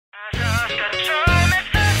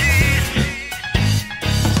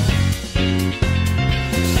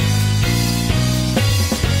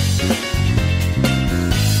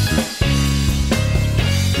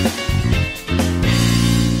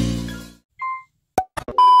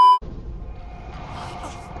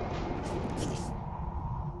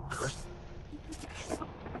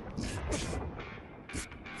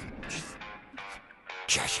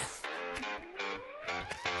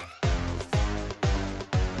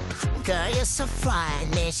Girl, you're so fine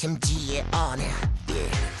내 심지에 on it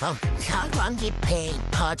혈관 깊이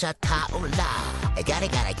퍼져 타올라 I gotta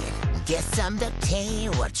get some the tea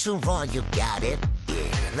What you want you got it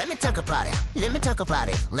Let me talk about it Let me talk about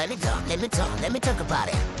it Let me talk about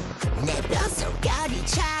it 내 뼛속까지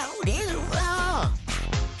차오르는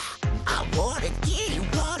I wanna get you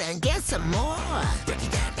wanna get some more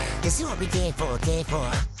This is what we came for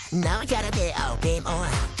Now I gotta get out game on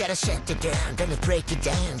Gotta shut it down Gonna break it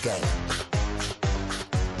down girl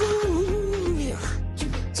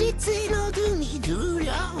짙은 어둠이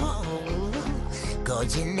두려워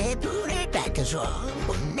꺼진 내 불을 밝혀줘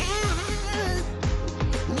난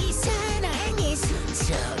네 사랑의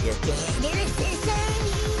숨소리에 내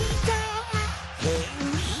세상이니까 Here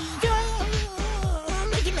we go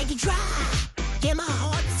Make it dry Get my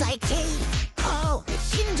heart psyche Oh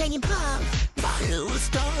심장이 pump Lose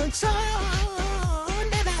control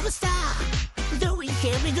Never ever stop Though we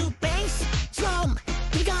carry the bass Drum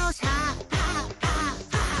It goes high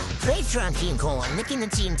Playtime 킹콩 느끼는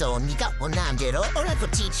진도 네가 원하는 대로 오라고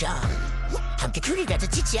지쳐 함께 둘이 같이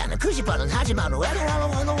짓지 않은 90번은 하지만 Where do I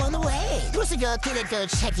wanna away 벌써 곁길에 그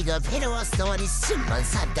책기가 필요 없어 네 숨만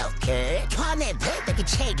산다게 화내 배딱히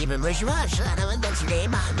책임을 무시하지 않으면 단지 내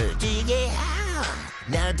맘을 뛰게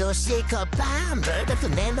나도 실컷 밤벌떡도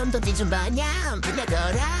내 놈도 뒤준 반향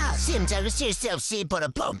빛나거라 심장을 쉴 새 없이 보라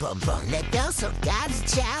뻥뻥뻥 내 뼛속까지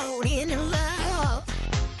차오르는 love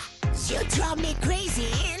You drive me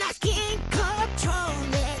crazy and I can't control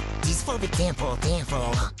it This for the tempo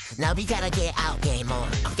Now we gotta get out game on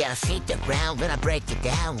Gotta shake the ground when I break it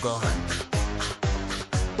down go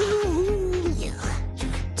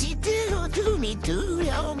짙은 어둠이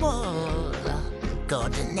두려워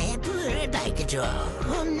꺼진 내 불을 밝혀줘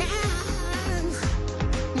난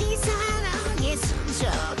네 사랑의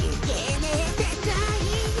숨소리에 내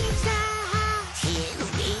세상이니까 Here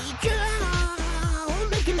we go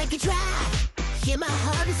Make it dry Yeah, my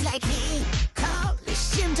heart is like me Cold,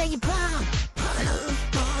 심장이 pump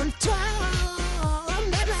on top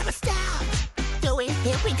Never ever stop Do it,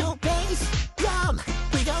 here we go, bass Drum,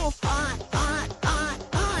 we go on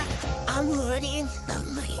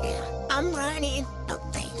I'm running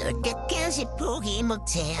끝까지 포기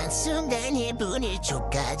못해 한순간 1분을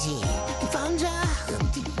초까지 혼자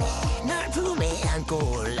널 품에 안고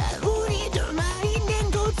올라 우리 둘만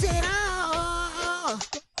있는 곳으로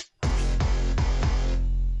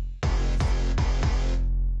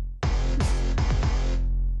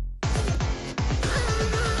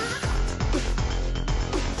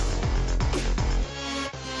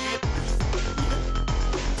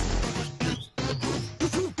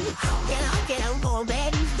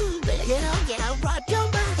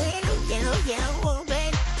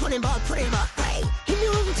Put him up, hey, hit me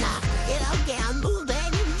over top. Get out,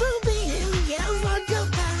 moving, get out, run your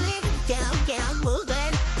body. Get out,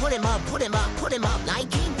 moving. Put him up, like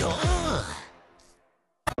King